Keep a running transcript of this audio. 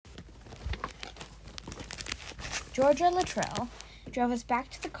Georgia Luttrell drove us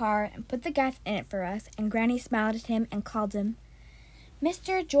back to the car and put the gas in it for us, and Granny smiled at him and called him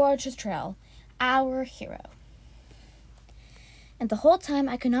Mr. George Luttrell, our hero. And the whole time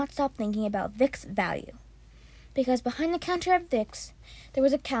I could not stop thinking about Vic's value, because behind the counter at Vic's, there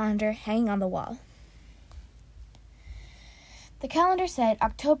was a calendar hanging on the wall. The calendar said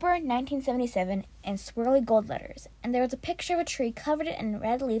October 1977 in swirly gold letters, and there was a picture of a tree covered in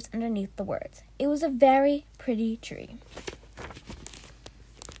red leaves underneath the words. It was a very pretty tree.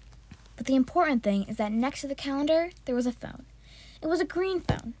 But the important thing is that next to the calendar, there was a phone. It was a green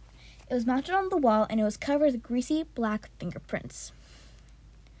phone. It was mounted on the wall, and it was covered with greasy black fingerprints.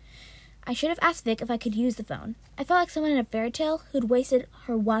 I should have asked Vic if I could use the phone. I felt like someone in a fairy tale who'd wasted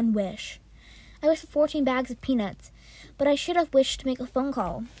her one wish. I wished for 14 bags of peanuts, but I should have wished to make a phone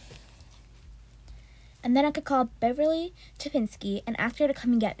call. And then I could call Beverly Topinski and ask her to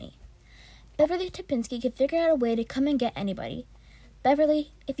come and get me. Beverly Topinski could figure out a way to come and get anybody.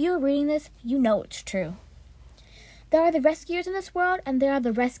 Beverly, if you are reading this, you know it's true. There are the rescuers in this world, and there are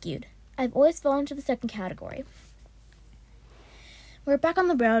the rescued. I've always fallen into the second category. We were back on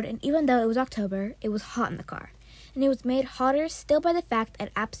the road, and even though it was October, it was hot in the car. And it was made hotter still by the fact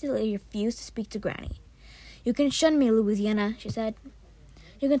that I absolutely refused to speak to Granny. "You can shun me, Louisiana," she said.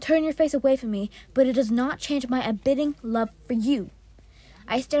 "You can turn your face away from me, but it does not change my abiding love for you."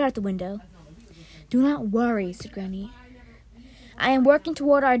 I stared out the window. "Do not worry," said Granny. "I am working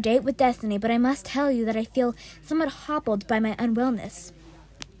toward our date with Destiny, but I must tell you that I feel somewhat hobbled by my unwellness."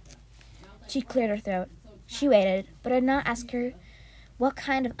 She cleared her throat. She waited, but I did not ask her what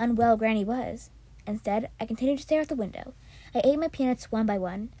kind of unwell Granny was. Instead, I continued to stare out the window. I ate my peanuts one by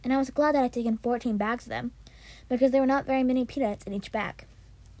one, and I was glad that I had taken 14 bags of them, because there were not very many peanuts in each bag.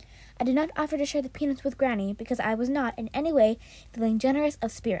 I did not offer to share the peanuts with Granny because I was not in any way feeling generous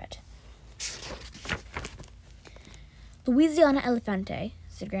of spirit. "Louisiana Elefante,"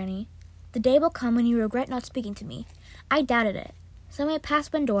 said Granny. "The day will come when you regret not speaking to me." I doubted it. So when I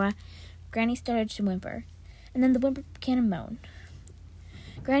passed Pandora, Granny started to whimper, and then the whimper began a moan.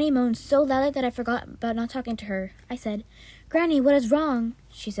 Granny moaned so loudly that I forgot about not talking to her. I said, "Granny, what is wrong?"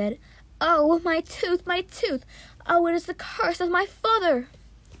 She said, "Oh, my tooth, my tooth! Oh, it is the curse of my father!"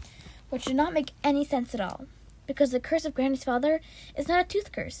 Which did not make any sense at all, because the curse of Granny's father is not a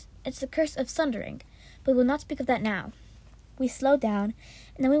tooth curse. It's the curse of sundering, but we will not speak of that now. We slowed down,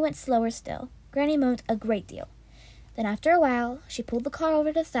 and then we went slower still. Granny moaned a great deal. Then after a while, she pulled the car over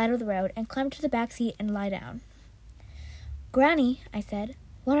to the side of the road and climbed to the back seat and lay down. "Granny," I said,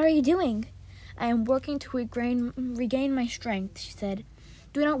 "what are you doing?" "I am working to regain my strength," she said.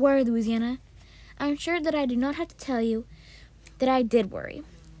 "Do not worry, Louisiana. I am sure that I do not have to tell you that I did worry.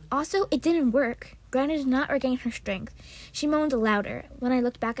 Also, it didn't work. Granny did not regain her strength. She moaned louder. When I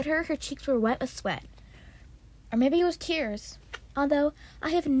looked back at her, her cheeks were wet with sweat. Or maybe it was tears. Although I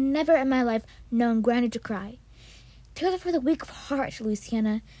have never in my life known Granny to cry. Tears are for the weak of heart,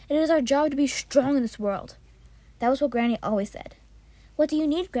 Louisiana. It is our job to be strong in this world." That was what Granny always said. "What do you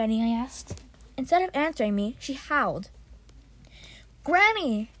need, Granny?" I asked. Instead of answering me, she howled.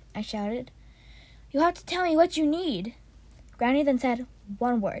 "Granny!" I shouted. "You have to tell me what you need." Granny then said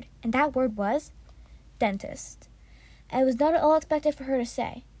one word, and that word was dentist. It was not at all expected for her to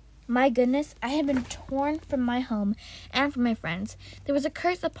say. My goodness, I had been torn from my home and from my friends. There was a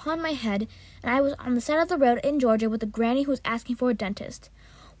curse upon my head, and I was on the side of the road in Georgia with a granny who was asking for a dentist.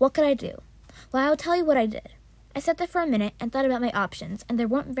 What could I do? Well, I will tell you what I did. I sat there for a minute and thought about my options, and there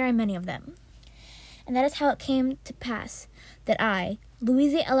weren't very many of them. And that is how it came to pass that I,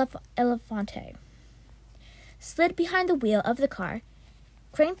 Louisa Elefante, slid behind the wheel of the car,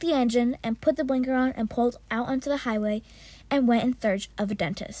 cranked the engine, and put the blinker on and pulled out onto the highway and went in search of a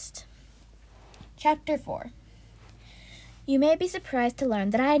dentist. Chapter 4. You may be surprised to learn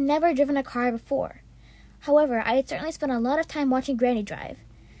that I had never driven a car before. However, I had certainly spent a lot of time watching Granny drive.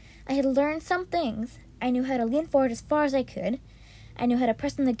 I had learned some things. I knew how to lean forward as far as I could. I knew how to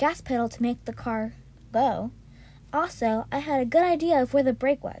press on the gas pedal to make the car go. Also, I had a good idea of where the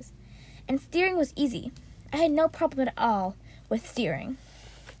brake was. And steering was easy. I had no problem at all with steering.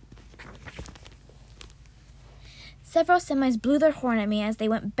 Several semis blew their horn at me as they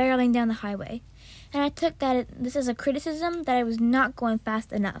went barreling down the highway, and I took this as a criticism that I was not going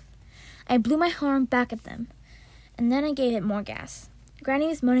fast enough. I blew my horn back at them, and then I gave it more gas. Granny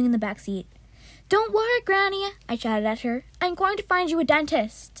was moaning in the back seat. "Don't worry, Granny," I shouted at her. "I'm going to find you a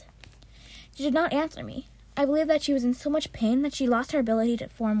dentist." She did not answer me. I believe that she was in so much pain that she lost her ability to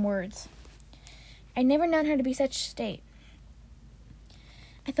form words. I'd never known her to be such a state.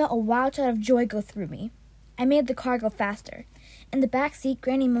 I felt a wild shout of joy go through me. I made the car go faster. In the back seat,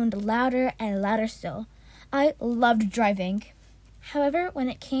 Granny moaned louder and louder still. I loved driving. However, when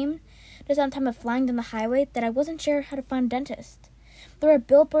it came to some time of flying down the highway, that I wasn't sure how to find a dentist. There were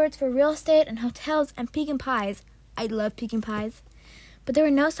billboards for real estate and hotels and pecan pies. I love pecan pies. But there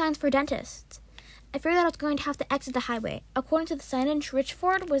were no signs for dentists. I figured that I was going to have to exit the highway. According to the signage,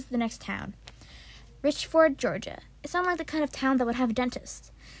 Richford was the next town. Richford, Georgia. It sounded like the kind of town that would have a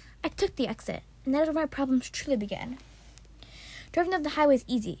dentist. I took the exit, and that is where my problems truly began. Driving up the highway is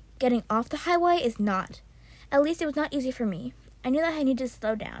easy. Getting off the highway is not. At least it was not easy for me. I knew that I needed to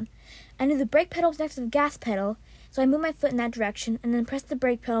slow down. I knew the brake pedal was next to the gas pedal, so I moved my foot in that direction and then pressed the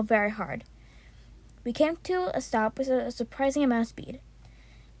brake pedal very hard. We came to a stop with a surprising amount of speed.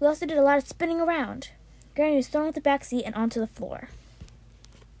 We also did a lot of spinning around. Granny was thrown out the back seat and onto the floor.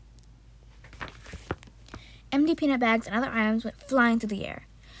 Empty peanut bags and other items went flying through the air.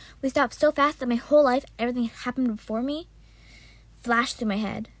 We stopped so fast that my whole life, everything that happened before me, flashed through my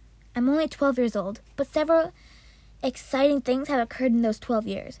head. I'm only 12 years old, but several exciting things have occurred in those 12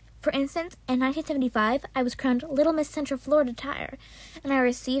 years. For instance, in 1975, I was crowned Little Miss Central Florida Tire, and I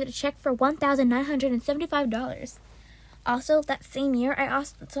received a check for $1,975. Also, that same year, I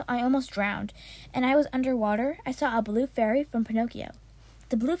almost drowned, and I was underwater. I saw a blue fairy from Pinocchio.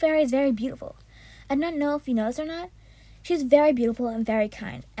 The blue fairy is very beautiful. I do not know if you know this or not. She is very beautiful and very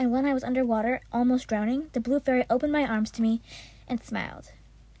kind, and when I was underwater, almost drowning, the blue fairy opened my arms to me and smiled.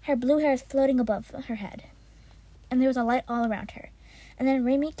 Her blue hair is floating above her head, and there was a light all around her. And then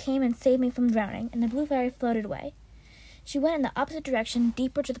Remy came and saved me from drowning, and the blue fairy floated away. She went in the opposite direction,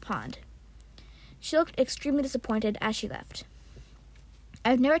 deeper to the pond. She looked extremely disappointed as she left.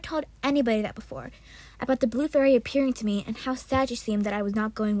 I've never told anybody that before, about the blue fairy appearing to me and how sad she seemed that I was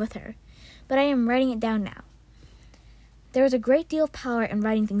not going with her, but I am writing it down now. There is a great deal of power in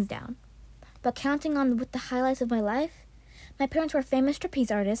writing things down, but counting on with the highlights of my life, my parents were famous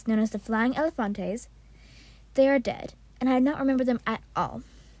trapeze artists known as the Flying Elefantes. They are dead, and I do not remember them at all.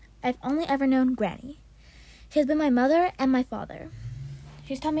 I've only ever known Granny. She has been my mother and my father.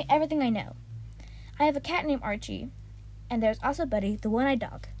 She's taught me everything I know. I have a cat named Archie, and there's also Buddy, the one-eyed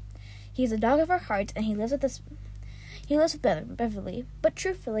dog. He is a dog of our hearts, and he lives with Beverly. But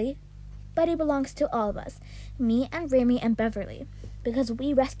truthfully, Buddy belongs to all of us, me and Remy and Beverly, because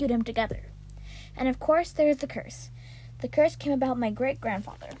we rescued him together. And of course, there is the curse. The curse came about my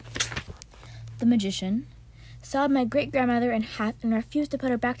great-grandfather. The magician sawed my great-grandmother in half and refused to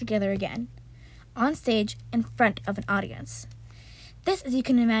put her back together again, on stage in front of an audience. This, as you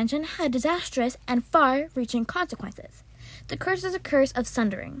can imagine, had disastrous and far-reaching consequences. The curse is a curse of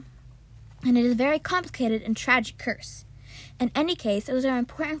sundering, and it is a very complicated and tragic curse. In any case, those are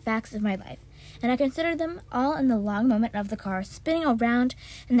important facts of my life, and I consider them all in the long moment of the car spinning around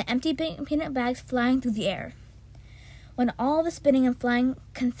and the empty peanut bags flying through the air. When all the spinning and flying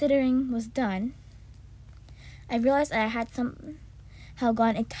considering was done, I realized that I had somehow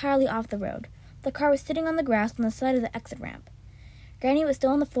gone entirely off the road. The car was sitting on the grass on the side of the exit ramp. Granny was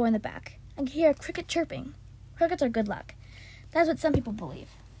still on the floor in the back. I could hear a cricket chirping. Crickets are good luck. That is what some people believe.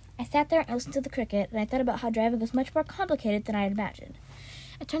 I sat there and listened to the cricket, and I thought about how driving was much more complicated than I had imagined.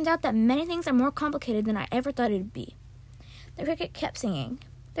 It turns out that many things are more complicated than I ever thought it would be. The cricket kept singing.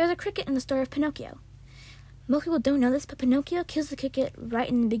 There was a cricket in the story of Pinocchio. Most people don't know this, but Pinocchio kills the cricket right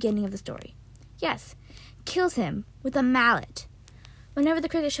in the beginning of the story. Yes, kills him with a mallet. Whenever the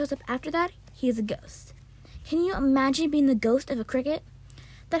cricket shows up after that, he is a ghost. Can you imagine being the ghost of a cricket?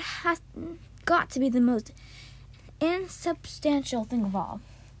 That has got to be the most insubstantial thing of all.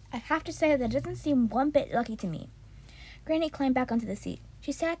 I have to say that it doesn't seem one bit lucky to me. Granny climbed back onto the seat.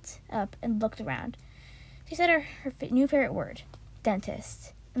 She sat up and looked around. She said her new favorite word,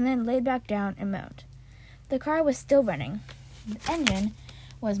 dentist, and then laid back down and moaned. The car was still running. The engine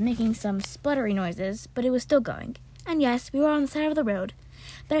was making some spluttery noises, but it was still going. And yes, we were on the side of the road.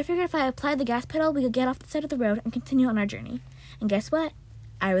 But I figured if I applied the gas pedal, we could get off the side of the road and continue on our journey. And guess what?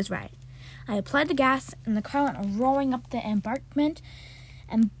 I was right. I applied the gas, and the car went roaring up the embankment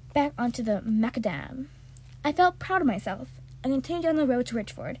and back onto the macadam. I felt proud of myself. I continued down the road to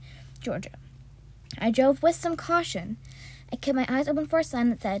Richford, Georgia. I drove with some caution. I kept my eyes open for a sign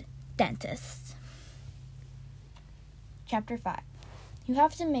that said, dentist. Chapter 5. You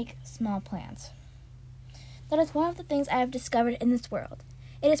have to make small plans. That is one of the things I have discovered in this world.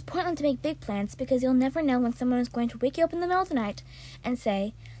 It is pointless to make big plans because you'll never know when someone is going to wake you up in the middle of the night and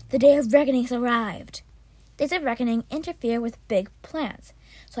say, the day of reckoning has arrived. Days of reckoning interfere with big plans.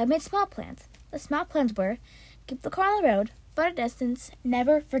 So I made small plans. The small plans were, keep the car on the road, find a distance,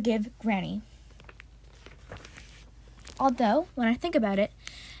 never forgive Granny. Although, when I think about it,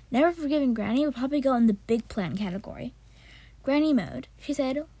 never forgiving Granny would probably go in the big plan category. Granny moaned. She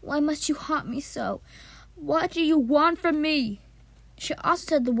said, why must you haunt me so? What do you want from me? She also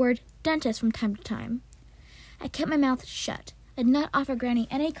said the word dentist from time to time. I kept my mouth shut. I did not offer Granny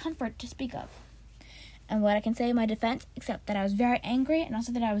any comfort to speak of. And what I can say in my defense, except that I was very angry and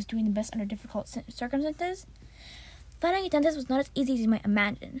also that I was doing the best under difficult circumstances, finding a dentist was not as easy as you might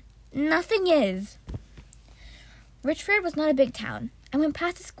imagine. Nothing is. Richford was not a big town. I went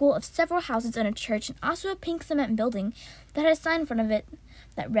past a school of several houses and a church and also a pink cement building that had a sign in front of it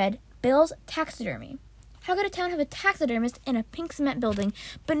that read, Bill's Taxidermy. How could a town have a taxidermist in a pink cement building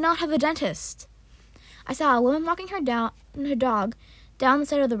but not have a dentist? I saw a woman walking her dog down the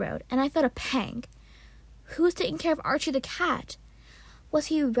side of the road, and I felt a pang. Who was taking care of Archie the cat? Was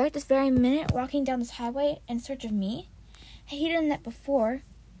he right this very minute walking down this highway in search of me? Had he done that before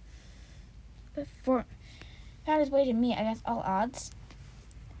found his way to me against all odds?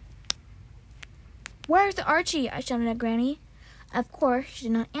 Where's Archie? I shouted at Granny. Of course, she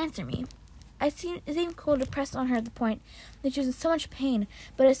did not answer me. It seemed cold to press on her at the point that she was in so much pain,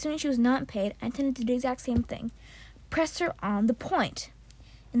 but as soon as she was not in pain, I intended to do the exact same thing. Press her on the point.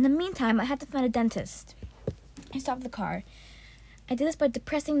 In the meantime, I had to find a dentist. I stopped the car. I did this by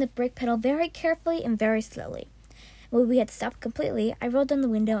depressing the brake pedal very carefully and very slowly. When we had stopped completely, I rolled down the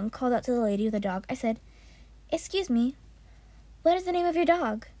window and called out to the lady with the dog. I said, Excuse me, what is the name of your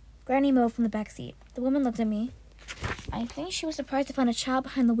dog? Granny mowed from the back seat. The woman looked at me. I think she was surprised to find a child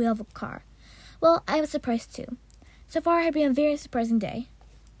behind the wheel of a car. Well, I was surprised too. So far, it had been a very surprising day.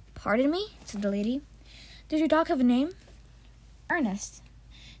 Pardon me, said the lady. Does your dog have a name? Ernest,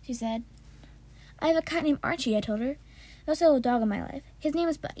 she said. I have a cat named Archie, I told her. There's also a dog in my life. His name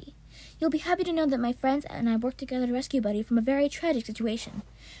is Buddy. You'll be happy to know that my friends and I worked together to rescue Buddy from a very tragic situation.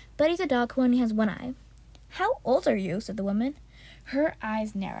 Buddy's a dog who only has one eye. How old are you? Said the woman. Her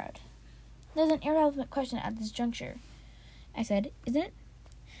eyes narrowed. There's an irrelevant question at this juncture, I said. Isn't it?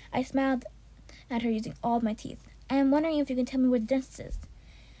 I smiled at her using all of my teeth. I am wondering if you can tell me where the dentist is.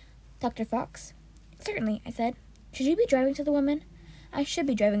 Dr. Fox? Certainly, I said. Should you be driving? Said the woman. I should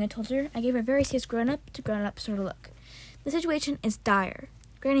be driving, I told her. I gave her a very serious grown-up to grown-up sort of look. The situation is dire.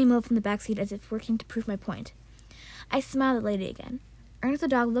 Granny moved from the back seat as if working to prove my point. I smiled at the lady again. Ernest the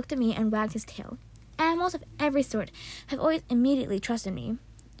dog looked at me and wagged his tail. Animals of every sort have always immediately trusted me.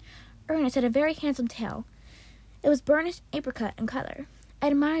 Ernest had a very handsome tail. It was burnished apricot in color. I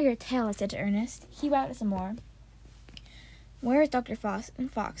admire your tail, I said to Ernest. He wagged it some more. Where is Dr. Fox?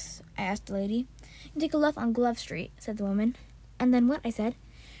 I asked the lady. You take a left on Glove Street, said the woman. And then what? I said.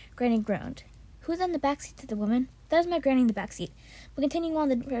 Granny groaned. Who's in the back seat? Said the woman. That is my granny in the back seat. But continuing on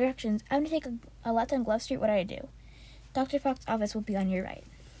the directions, I'm going to take a left on Glove Street. What do I do? Dr. Fox's office will be on your right.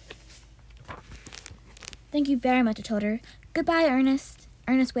 Thank you very much, I told her. Goodbye, Ernest.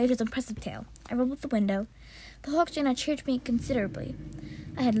 Ernest waved his impressive tail. I rolled up the window. The whole exchange had cheered me considerably.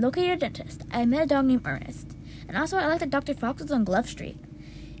 I had located a dentist. I had met a dog named Ernest. And also I liked that Dr. Fox was on Glove Street.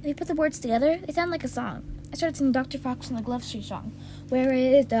 If you put the words together, they sound like a song. I started singing Dr. Fox on the Glove Street song. Where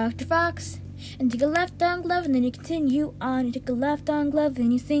is Dr. Fox? And take a left on Glove, and then you continue on. You take a left on Glove,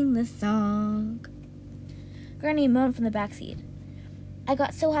 and you sing the song. Granny moaned from the back seat. I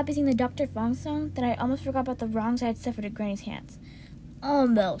got so happy singing the Dr. Fox song that I almost forgot about the wrongs I had suffered at Granny's hands.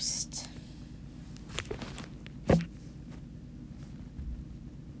 Almost.